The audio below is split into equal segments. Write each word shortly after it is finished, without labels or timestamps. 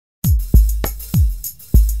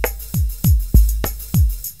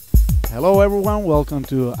Hello, everyone. Welcome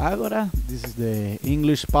to Agora. This is the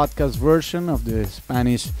English podcast version of the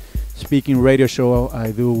Spanish speaking radio show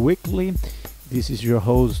I do weekly. This is your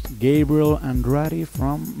host, Gabriel Andrade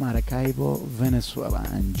from Maracaibo, Venezuela.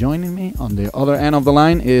 And joining me on the other end of the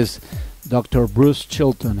line is Dr. Bruce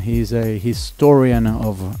Chilton. He's a historian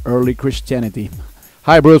of early Christianity.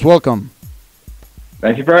 Hi, Bruce. Welcome.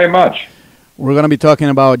 Thank you very much. We're going to be talking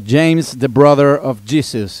about James, the brother of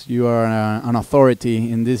Jesus. You are an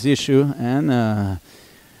authority in this issue, and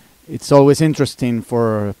it's always interesting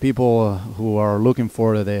for people who are looking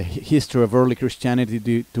for the history of early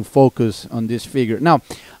Christianity to focus on this figure. Now,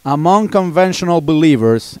 among conventional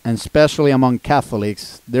believers, and especially among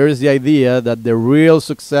Catholics, there is the idea that the real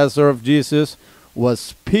successor of Jesus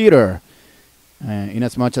was Peter.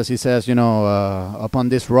 Inasmuch as he says, upon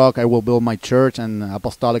this rock I will build my church and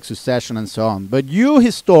apostolic succession and so on. But you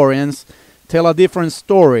historians tell a different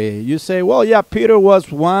story. You say, well, yeah, Peter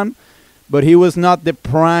was one, but he was not the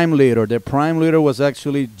prime leader. The prime leader was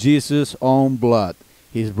actually Jesus' own blood,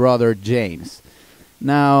 his brother James.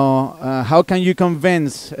 Now, how can you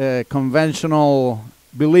convince conventional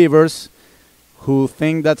believers who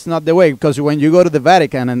think that's not the way? Because when you go to the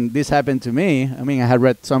Vatican, and this happened to me, I had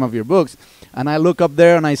read some of your books, and I look up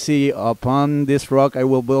there and I see, upon this rock I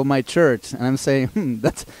will build my church. And I'm saying,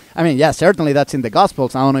 certainly that's in the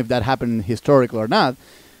Gospels. I don't know if that happened historically or not.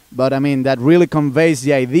 But that really conveys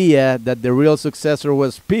the idea that the real successor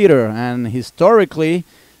was Peter. And historically,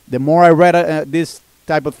 the more I read this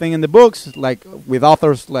type of thing in the books, like with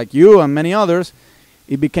authors like you and many others,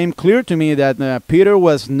 it became clear to me that Peter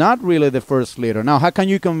was not really the first leader. Now, how can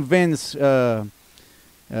you convince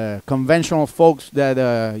conventional folks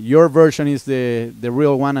that your version is the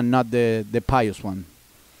real one and not the pious one?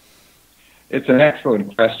 It's an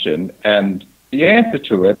excellent question, and the answer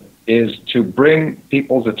to it is to bring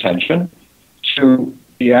people's attention to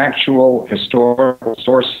the actual historical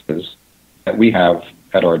sources that we have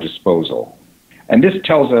at our disposal. And this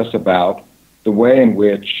tells us about the way in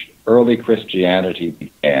which early Christianity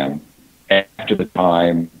began after the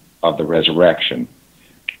time of the resurrection.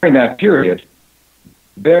 During that period,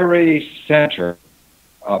 very center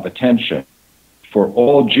of attention for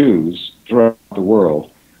all Jews throughout the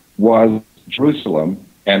world was Jerusalem,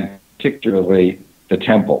 and particularly the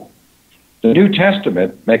temple. The New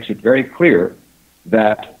Testament makes it very clear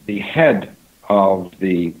that the head of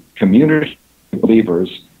the community of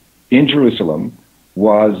believers in Jerusalem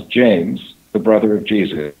was James, the brother of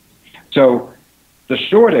Jesus. So the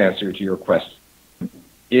short answer to your question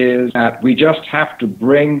is that we just have to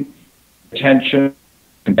bring attention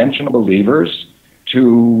conventional believers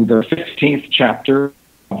to the 15th chapter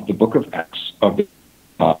of the book of Acts of the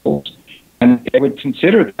Apostles, and they would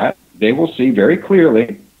consider that. They will see very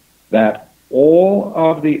clearly that all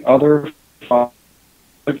of the other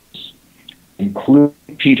fathers,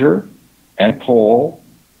 including Peter and Paul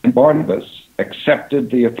and Barnabas,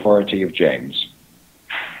 accepted the authority of James.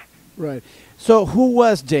 Right. So who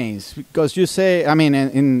was James? Because you say,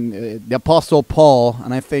 in the Apostle Paul,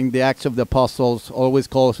 and I think the Acts of the Apostles always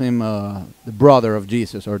calls him the brother of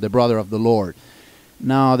Jesus or the brother of the Lord.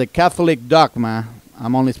 Now, the Catholic dogma,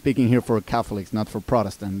 I'm only speaking here for Catholics, not for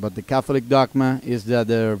Protestants, but the Catholic dogma is that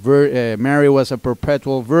Mary was a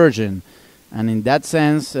perpetual virgin. And in that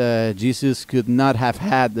sense, Jesus could not have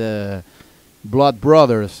had blood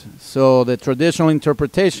brothers. So the traditional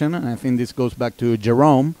interpretation, and I think this goes back to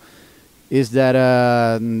Jerome, is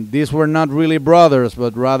that these were not really brothers,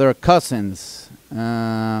 but rather cousins.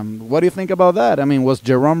 What do you think about that? Was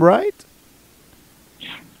Jerome right?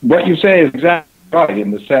 What you say is exactly right,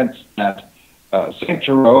 in the sense that St.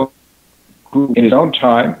 Jerome, who in his own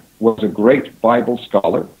time was a great Bible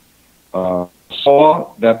scholar,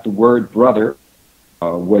 saw that the word brother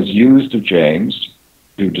was used of James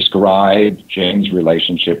to describe James'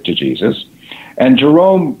 relationship to Jesus. And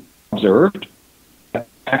Jerome observed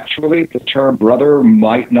actually, the term brother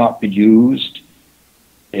might not be used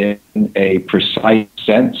in a precise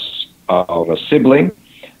sense of a sibling,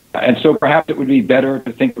 and so perhaps it would be better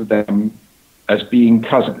to think of them as being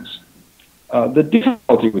cousins. The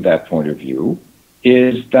difficulty with that point of view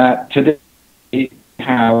is that today we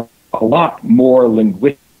have a lot more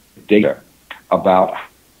linguistic data about how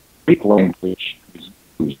Greek language is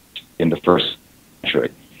used in the first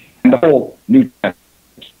century, and the whole New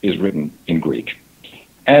Testament is written in Greek.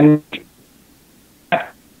 And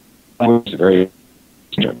that was very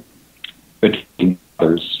different between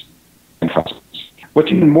brothers and cousins.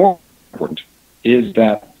 What's even more important is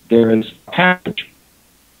that there is a passage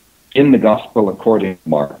in the Gospel according to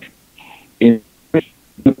Mark in which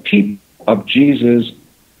the people of Jesus'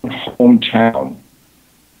 hometown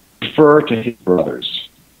refer to his brothers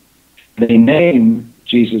They name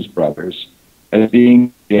Jesus' brothers as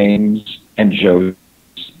being James and Joseph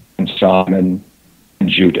and Simon and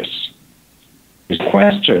Judas. There's a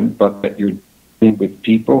question, but that you're dealing with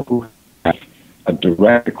people who have a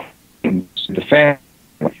direct acquaintance to the family,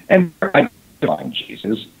 and they're identifying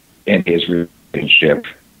Jesus in his relationship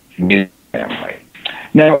with the family.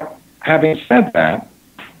 Now, having said that,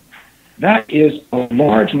 that is a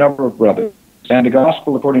large number of brothers, and the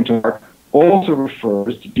Gospel, according to Mark, also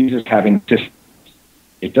refers to Jesus having sisters.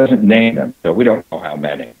 It doesn't name them, so we don't know how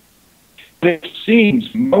many. But it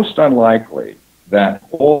seems most unlikely that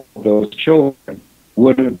all of those children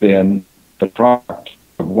would have been the product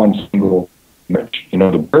of one single marriage. You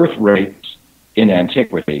know, the birth rates in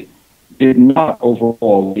antiquity did not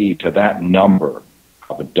overall lead to that number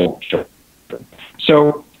of adult children.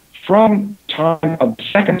 So from time of the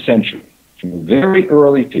 2nd century, from a very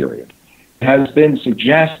early period, it has been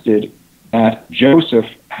suggested that Joseph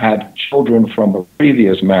had children from a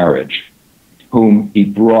previous marriage whom he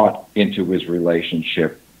brought into his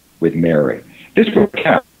relationship with Mary. This would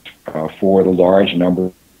account for the large number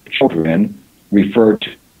of children referred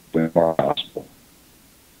to in our gospel.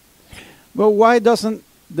 But why doesn't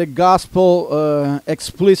the gospel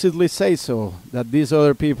explicitly say so, that these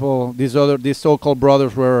other people, these so-called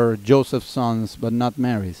brothers were Joseph's sons, but not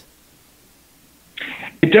Mary's?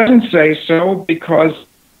 It doesn't say so because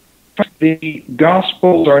the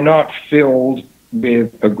Gospels are not filled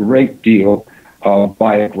with a great deal of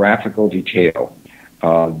biographical detail.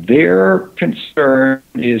 Their concern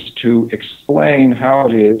is to explain how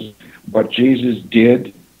it is what Jesus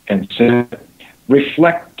did and said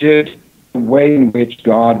reflected the way in which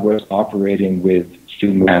God was operating with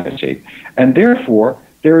humanity. And therefore,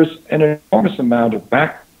 there's an enormous amount of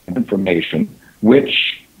background information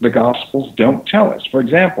which the Gospels don't tell us. For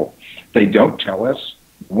example, they don't tell us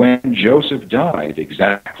when Joseph died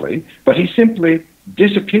exactly, but he simply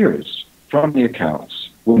disappears from the accounts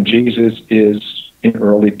when Jesus is in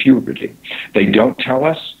early puberty. They don't tell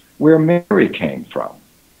us where Mary came from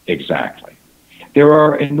exactly. There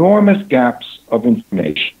are enormous gaps of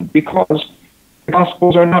information because the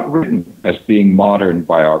Gospels are not written as being modern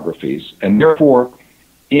biographies, and therefore,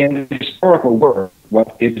 in historical work,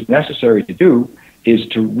 what is necessary to do is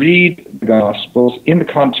to read the Gospels in the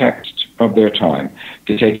context of their time,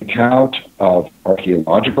 to take account of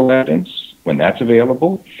archaeological evidence when that's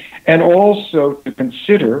available, and also to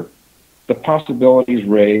consider the possibilities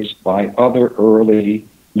raised by other early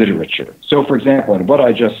literature. So, for example, in what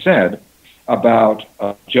I just said about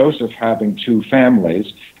Joseph having two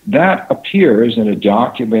families, that appears in a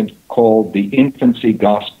document called the Infancy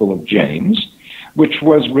Gospel of James, which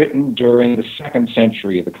was written during the 2nd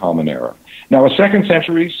century of the Common Era. Now, a 2nd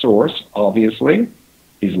century source, obviously,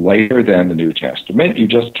 is later than the New Testament. You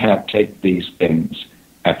just can't take these things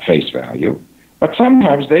at face value. But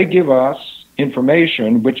sometimes they give us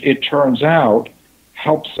information which, it turns out,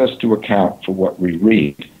 helps us to account for what we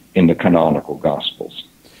read in the canonical Gospels.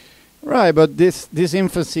 Right, but this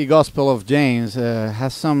Infancy Gospel of James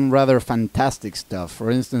has some rather fantastic stuff.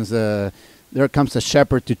 For instance, there comes a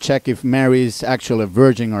shepherd to check if Mary is actually a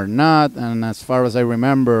virgin or not, and as far as I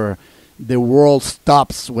remember, the world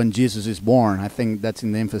stops when Jesus is born. I think that's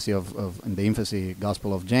in the Infancy in the Infancy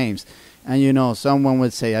Gospel of James. And you know, someone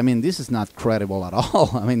would say, I mean, this is not credible at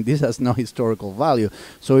all. I mean, this has no historical value.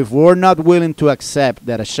 So if we're not willing to accept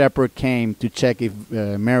that a shepherd came to check if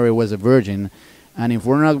Mary was a virgin, and if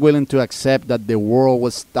we're not willing to accept that the world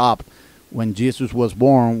was stopped when Jesus was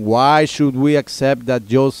born, why should we accept that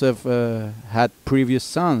Joseph had previous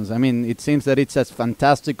sons? I mean, it seems that it's as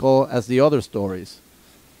fantastical as the other stories.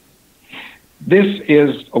 This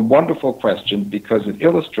is a wonderful question because it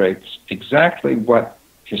illustrates exactly what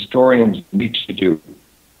historians need to do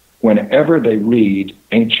whenever they read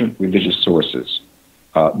ancient religious sources.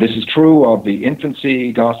 This is true of the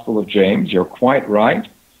Infancy Gospel of James. You're quite right.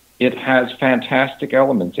 It has fantastic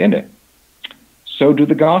elements in it. So do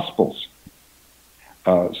the Gospels.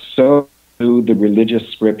 So do the religious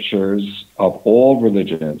scriptures of all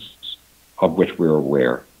religions of which we're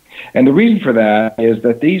aware. And the reason for that is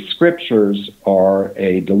that these scriptures are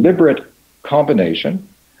a deliberate combination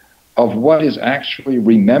of what is actually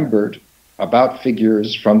remembered about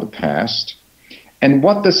figures from the past and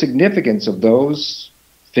what the significance of those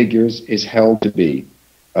figures is held to be.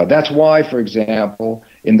 That's why, for example,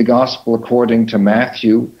 in the Gospel according to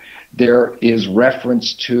Matthew, there is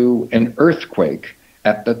reference to an earthquake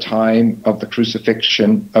at the time of the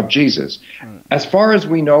crucifixion of Jesus. As far as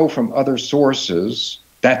we know from other sources,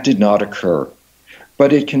 that did not occur.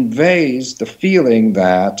 But it conveys the feeling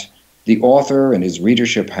that the author and his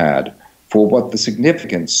readership had for what the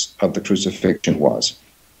significance of the crucifixion was.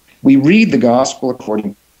 We read the Gospel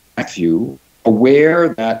according to Matthew, aware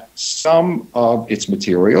that some of its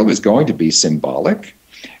material is going to be symbolic,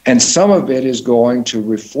 and some of it is going to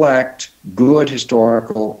reflect good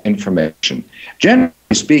historical information. Generally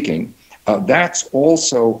speaking, that's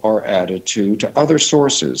also our attitude to other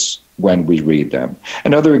sources when we read them.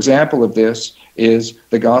 Another example of this is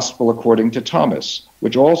the Gospel according to Thomas,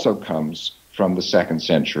 which also comes from the 2nd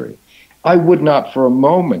century. I would not for a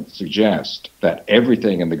moment suggest that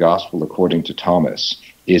everything in the Gospel according to Thomas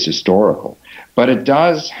is historical, but it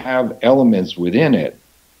does have elements within it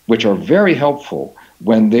which are very helpful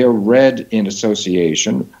when they're read in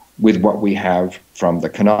association with what we have from the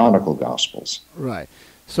canonical Gospels. Right.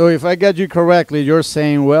 So if I get you correctly, you're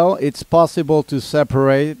saying, well, it's possible to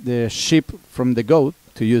separate the sheep from the goat,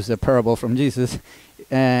 to use the parable from Jesus,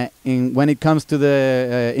 when it comes to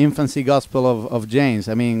the infancy gospel of James.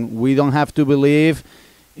 I mean, we don't have to believe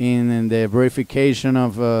in the verification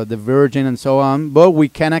of the virgin and so on, but we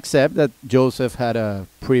can accept that Joseph had a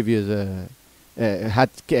previous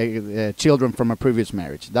children from a previous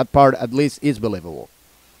marriage. That part, at least, is believable.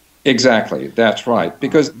 Exactly, that's right,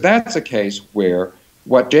 because that's a case where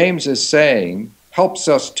what James is saying helps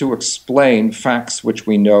us to explain facts which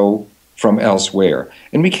we know from elsewhere.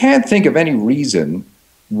 And we can't think of any reason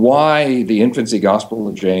why the infancy gospel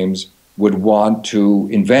of James would want to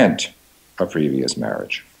invent a previous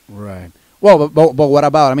marriage. Right. Well, but what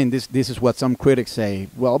about, I mean, this is what some critics say.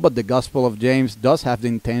 Well, but the Gospel of James does have the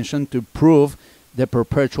intention to prove the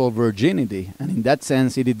perpetual virginity. And in that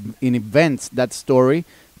sense, it invents that story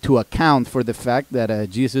to account for the fact that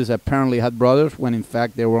Jesus apparently had brothers when in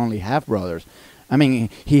fact they were only half brothers. I mean,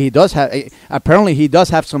 he does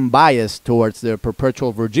have some bias towards the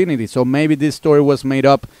perpetual virginity. So maybe this story was made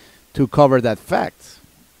up to cover that fact.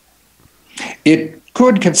 It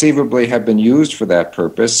could conceivably have been used for that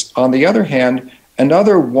purpose. On the other hand,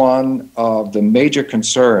 another one of the major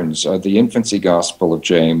concerns of the infancy gospel of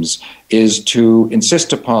James is to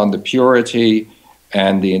insist upon the purity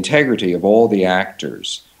and the integrity of all the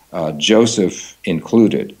actors, Joseph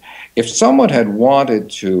included. If someone had wanted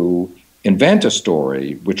to invent a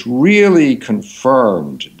story which really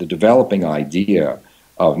confirmed the developing idea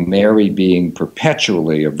of Mary being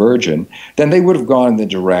perpetually a virgin, then they would have gone in the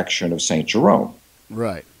direction of St. Jerome.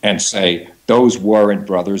 Right. And say, those weren't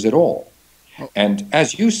brothers at all. Oh. And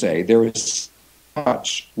as you say, there is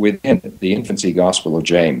much within the infancy gospel of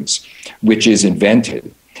James which is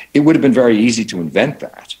invented. It would have been very easy to invent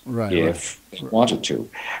that if they wanted to.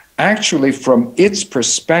 Actually, from its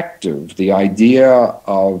perspective, the idea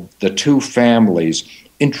of the two families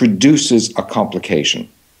introduces a complication.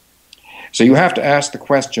 So you have to ask the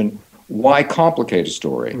question, why complicate a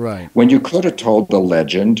story when you could have told the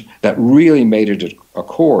legend that really made it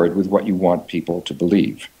accord with what you want people to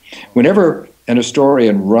believe? Whenever an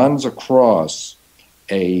historian runs across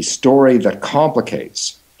a story that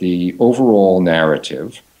complicates the overall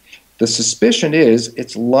narrative, the suspicion is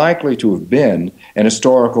it's likely to have been an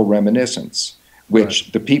historical reminiscence,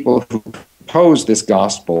 which the people who composed this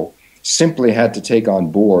gospel simply had to take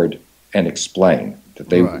on board and explain, that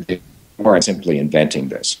they weren't simply inventing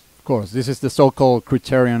this. Of course, this is the so-called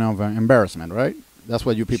criterion of embarrassment, right? That's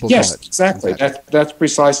what you people call it. Yes, exactly. That's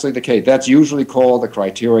precisely the case. That's usually called the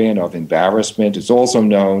criterion of embarrassment. It's also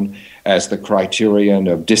known as the criterion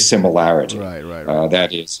of dissimilarity. Right.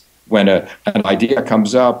 That is, when an idea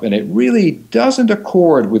comes up and it really doesn't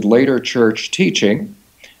accord with later church teaching,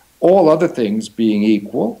 all other things being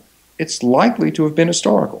equal, it's likely to have been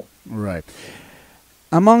historical. Right.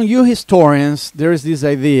 Among you historians, there is this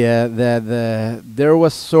idea that there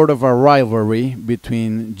was sort of a rivalry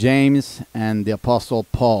between James and the Apostle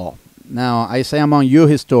Paul. Now, I say among you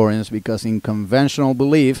historians because in conventional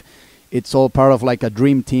belief, it's all part of like a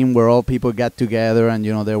dream team where all people got together and,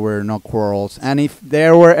 you know, there were no quarrels. And if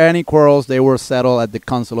there were any quarrels, they were settled at the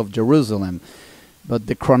Council of Jerusalem. But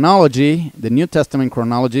the chronology, the New Testament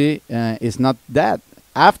chronology, is not that.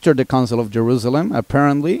 After the Council of Jerusalem,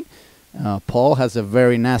 apparently, Paul has a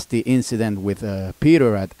very nasty incident with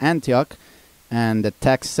Peter at Antioch, and the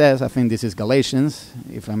text says, I think this is Galatians,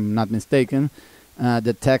 if I'm not mistaken,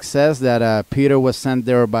 the text says that Peter was sent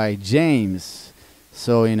there by James.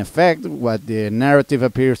 So in effect, what the narrative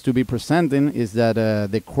appears to be presenting is that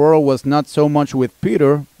the quarrel was not so much with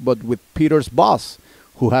Peter, but with Peter's boss,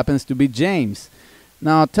 who happens to be James.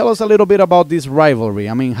 Now, tell us a little bit about this rivalry.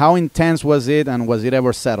 I mean, how intense was it, and was it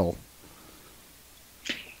ever settled?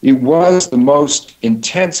 It was the most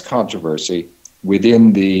intense controversy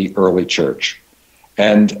within the early church.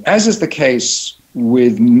 And as is the case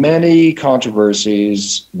with many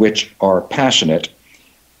controversies which are passionate,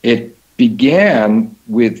 it began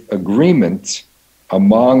with agreement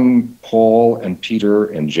among Paul and Peter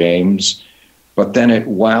and James, but then it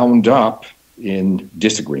wound up in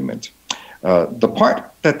disagreement. The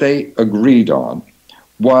part that they agreed on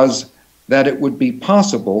was that it would be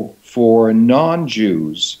possible for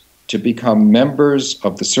non-Jews to become members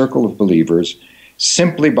of the circle of believers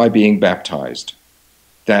simply by being baptized,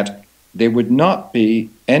 that there would not be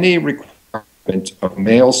any requirement of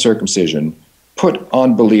male circumcision put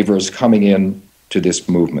on believers coming in to this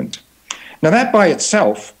movement. Now, that by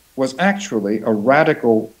itself was actually a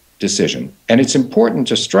radical decision, and it's important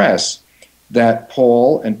to stress that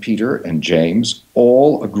Paul and Peter and James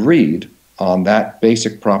all agreed on that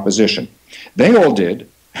basic proposition. They all did,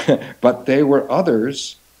 but there were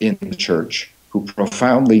others in the church who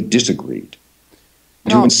profoundly disagreed.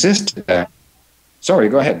 To insist that... Sorry,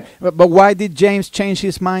 go ahead. But why did James change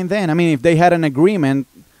his mind then? I mean, if they had an agreement,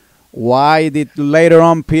 why did later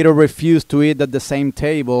on Peter refuse to eat at the same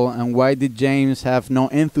table, and why did James have no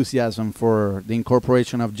enthusiasm for the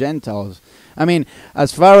incorporation of Gentiles? I mean,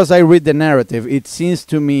 as far as I read the narrative, it seems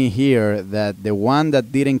to me here that the one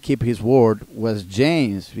that didn't keep his word was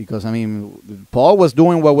James, because, I mean, Paul was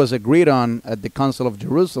doing what was agreed on at the Council of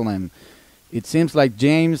Jerusalem. It seems like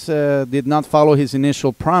James did not follow his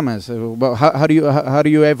initial promise. But how do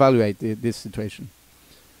you evaluate this situation?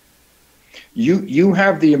 You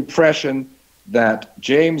have the impression that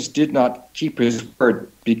James did not keep his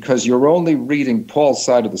word because you're only reading Paul's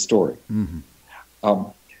side of the story. Mm-hmm.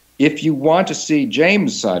 If you want to see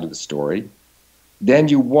James' side of the story, then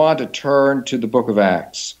you want to turn to the book of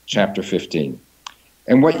Acts, chapter 15.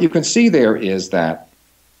 And what you can see there is that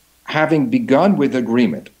having begun with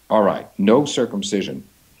agreement, all right, no circumcision,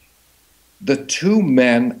 the two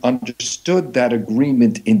men understood that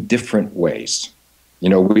agreement in different ways. You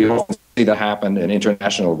know, we often see that happen in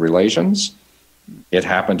international relations. It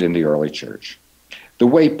happened in the early church. The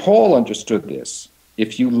way Paul understood this,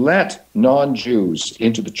 if you let non-Jews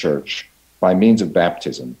into the church by means of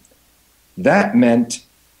baptism, that meant,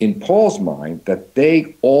 in Paul's mind, that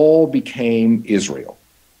they all became Israel.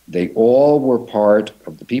 They all were part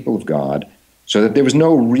of the people of God, so that there was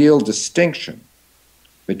no real distinction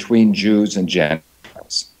between Jews and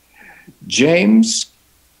Gentiles. James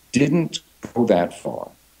didn't go that far.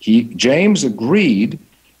 James agreed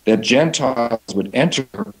that Gentiles would enter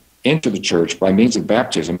into the church by means of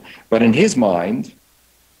baptism, but in his mind,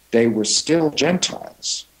 they were still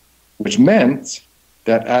Gentiles, which meant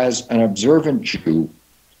that as an observant Jew,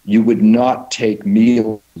 you would not take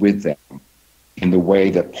meals with them in the way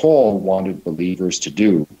that Paul wanted believers to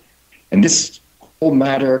do. And this whole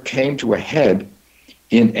matter came to a head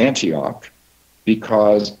in Antioch,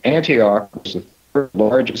 because Antioch was the third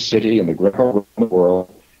largest city in the Greco-Roman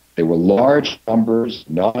world. There were large numbers,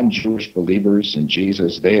 non-Jewish believers in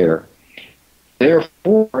Jesus there.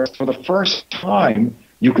 Therefore, for the first time,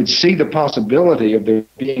 you could see the possibility of there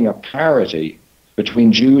being a parity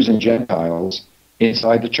between Jews and Gentiles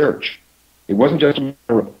inside the church. It wasn't just a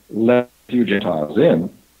matter of let a few Gentiles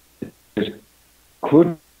in. It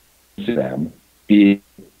could see them be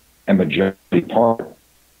a majority part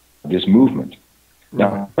of this movement.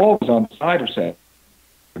 Now, Paul was on the side of saying,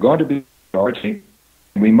 we're going to be a majority,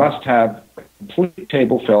 and we must have complete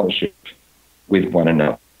table fellowship with one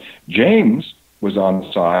another. James was on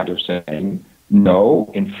the side of saying, no,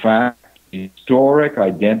 in fact, the historic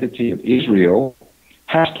identity of Israel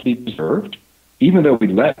has to be preserved. Even though we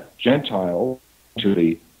let Gentiles into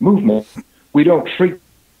the movement, we don't treat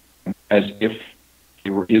them as if they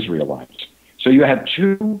were Israelites. So you had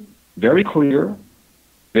two very clear,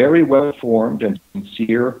 very well-formed and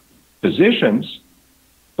sincere positions,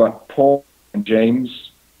 but Paul and James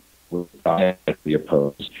were diametrically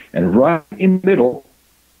opposed. And right in the middle,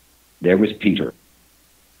 there was Peter.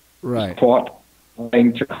 Right. Caught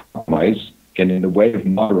trying to compromise, and in the way of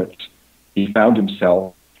moderates, he found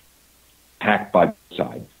himself attacked by both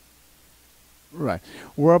sides. Right.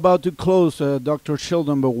 We're about to close, Dr.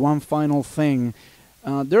 Chilton, but one final thing.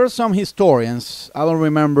 There are some historians, I don't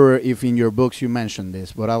remember if in your books you mentioned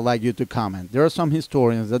this, but I'd like you to comment. There are some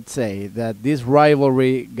historians that say that this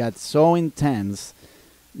rivalry got so intense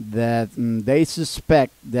that they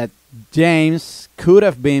suspect that James could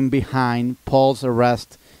have been behind Paul's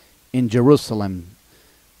arrest in Jerusalem.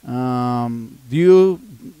 Do you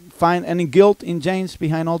find any guilt in James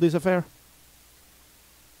behind all this affair?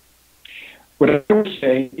 What I would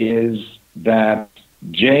say is that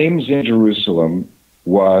James in Jerusalem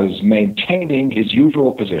was maintaining his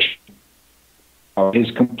usual position of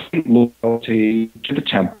his complete loyalty to the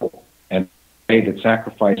temple and the way that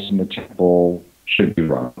sacrifice in the temple should be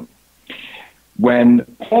run. When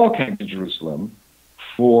Paul came to Jerusalem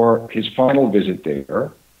for his final visit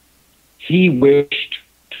there, he wished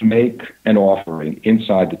to make an offering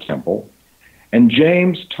inside the temple, and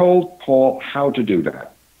James told Paul how to do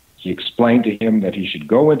that. He explained to him that he should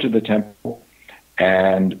go into the temple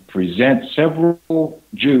and present several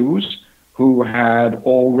Jews who had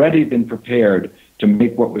already been prepared to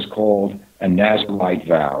make what was called a Nazirite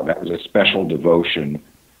vow. That was a special devotion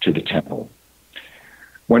to the temple.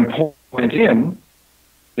 When Paul went in,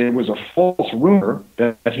 there was a false rumor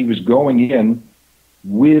that he was going in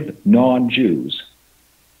with non-Jews.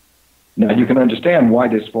 Now, you can understand why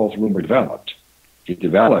this false rumor developed. It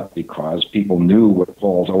developed because people knew what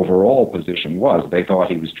Paul's overall position was. They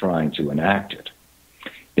thought he was trying to enact it.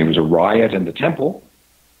 There was a riot in the temple,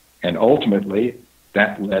 and ultimately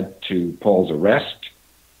that led to Paul's arrest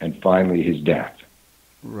and finally his death.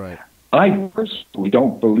 Right. I personally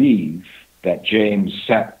don't believe that James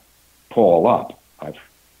set Paul up, I've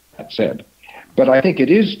said. But I think it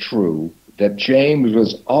is true that James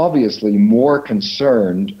was obviously more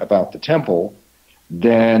concerned about the temple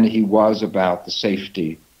than he was about the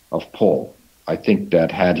safety of Paul. I think that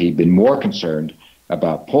had he been more concerned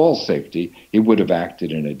about Paul's safety, he would have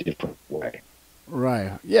acted in a different way.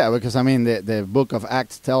 Right. Yeah, because I mean the book of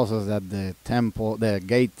Acts tells us that the temple, the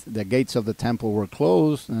gates of the temple were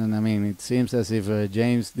closed, and I mean it seems as if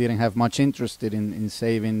James didn't have much interest in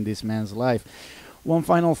saving this man's life. One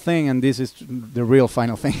final thing, and this is the real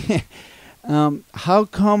final thing. How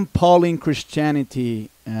come Pauline Christianity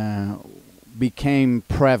became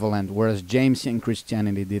prevalent, whereas Jamesian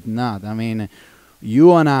Christianity did not? I mean,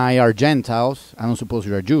 you and I are Gentiles. I don't suppose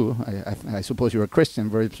you're a Jew. I suppose you're a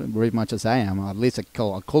Christian, very much as I am, or at least a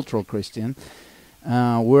cultural Christian.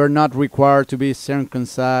 We're not required to be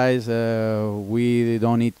circumcised. We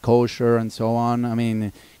don't eat kosher and so on. I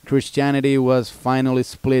mean, Christianity was finally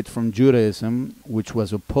split from Judaism, which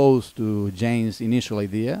was opposed to James' initial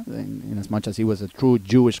idea, in as much as he was a true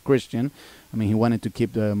Jewish Christian. I mean, he wanted to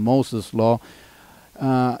keep the Moses law.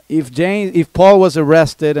 If Paul was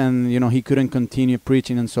arrested and he couldn't continue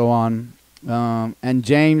preaching and so on, and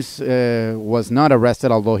James was not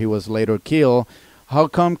arrested, although he was later killed, how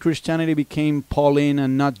come Christianity became Pauline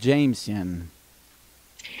and not Jamesian?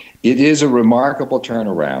 It is a remarkable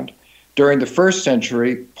turnaround. During the first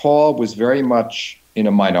century, Paul was very much in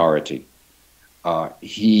a minority.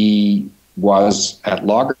 He was at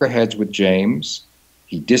loggerheads with James.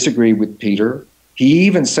 He disagreed with Peter. He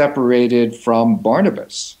even separated from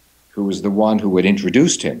Barnabas, who was the one who had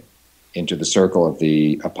introduced him into the circle of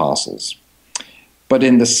the apostles. But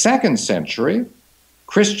in the second century,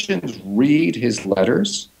 Christians read his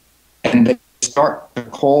letters and they start to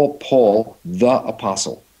call Paul the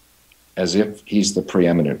apostle, as if he's the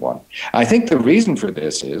preeminent one. I think the reason for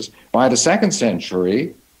this is, by the second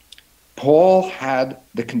century, Paul had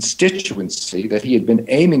the constituency that he had been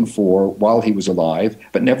aiming for while he was alive,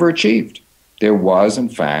 but never achieved. There was, in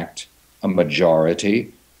fact, a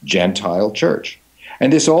majority Gentile church.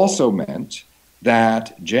 And this also meant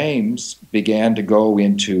that James began to go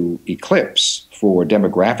into eclipse for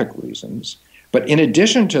demographic reasons. But in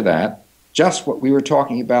addition to that, just what we were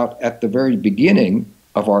talking about at the very beginning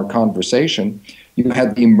of our conversation, you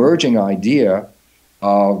had the emerging idea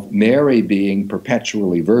of Mary being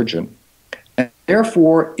perpetually virgin. And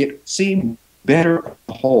therefore, it seemed better on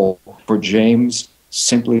the whole for James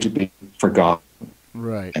simply to be forgotten.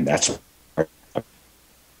 Right. And that's...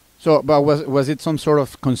 So, but was it some sort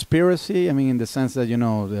of conspiracy? I mean, in the sense that,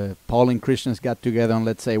 the Pauline Christians got together and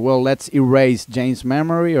let's say, well, let's erase James'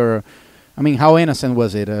 memory, or... I mean, how innocent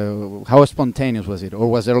was it? How spontaneous was it? Or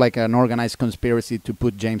was there like an organized conspiracy to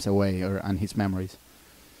put James away and his memories?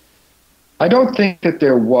 I don't think that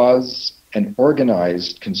there was an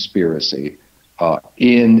organized conspiracy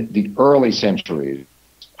in the early centuries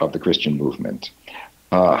of the Christian movement.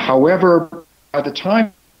 However, by the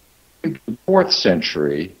time of the 4th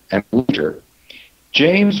century and later,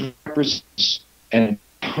 James represents an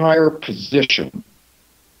entire position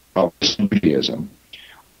of Judaism,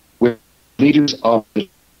 which leaders of the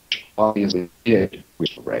church obviously did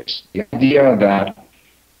wish to raise. The idea that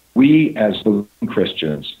we as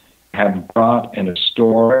Christians have got an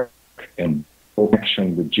historic and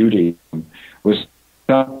connection with Judaism was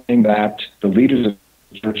something that the leaders of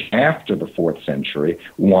the church after the 4th century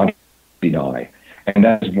wanted to deny. And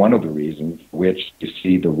that is one of the reasons which you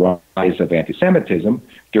see the rise of anti-Semitism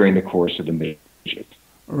during the course of the Middle Ages.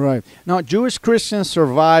 Right. Now, Jewish Christians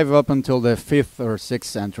survive up until the 5th or 6th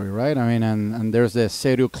century, right? I mean, and there's the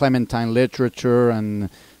Syro-Clementine literature, and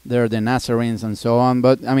there are the Nazarenes and so on.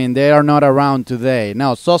 But, I mean, they are not around today.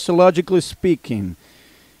 Now, sociologically speaking,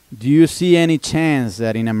 do you see any chance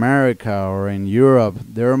that in America or in Europe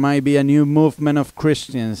there might be a new movement of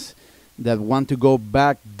Christians that want to go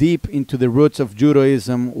back deep into the roots of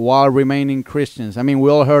Judaism while remaining Christians. I mean, we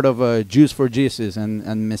all heard of Jews for Jesus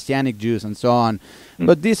and Messianic Jews and so on,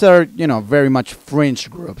 but these are, very much fringe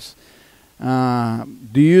groups.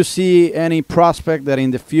 Do you see any prospect that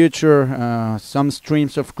in the future some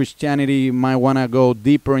streams of Christianity might want to go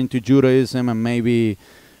deeper into Judaism and maybe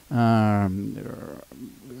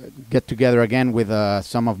get together again with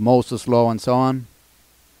some of Moses' law and so on?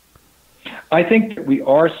 I think that we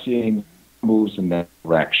are seeing moves in that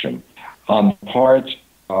direction on the part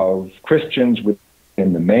of Christians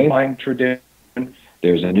within the mainline tradition.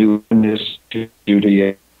 There's a newness to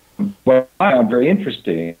Judaism. What I found very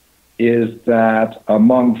interesting is that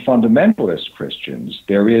among fundamentalist Christians,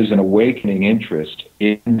 there is an awakening interest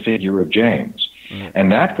in the figure of James.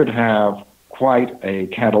 And that could have quite a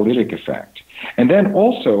catalytic effect. And then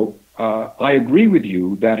also, I agree with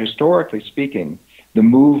you that historically speaking, the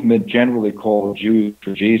movement generally called Jews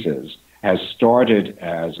for Jesus has started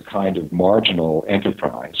as a kind of marginal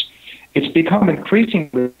enterprise. It's become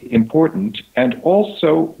increasingly important, and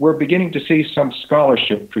also we're beginning to see some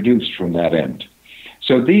scholarship produced from that end.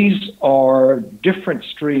 So these are different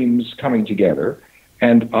streams coming together,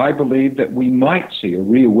 and I believe that we might see a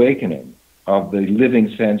reawakening of the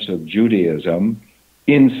living sense of Judaism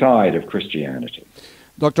inside of Christianity.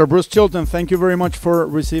 Dr. Bruce Chilton, thank you very much for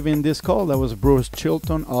receiving this call. That was Bruce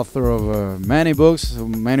Chilton, author of many books,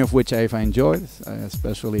 many of which I've enjoyed,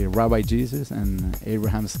 especially Rabbi Jesus and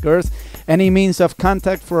Abraham's Curse. Any means of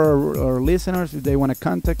contact for our listeners if they want to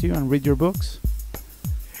contact you and read your books?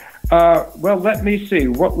 Well, let me see.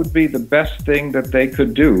 What would be the best thing that they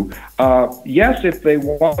could do? Yes, if they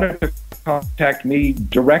wanted to contact me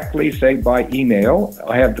directly, say by email,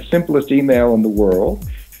 I have the simplest email in the world.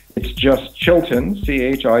 It's just Chilton,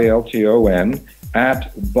 Chilton,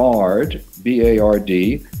 at Bard,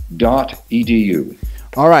 BARD.edu.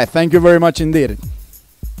 All right. Thank you very much indeed.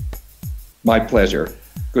 My pleasure.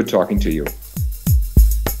 Good talking to you.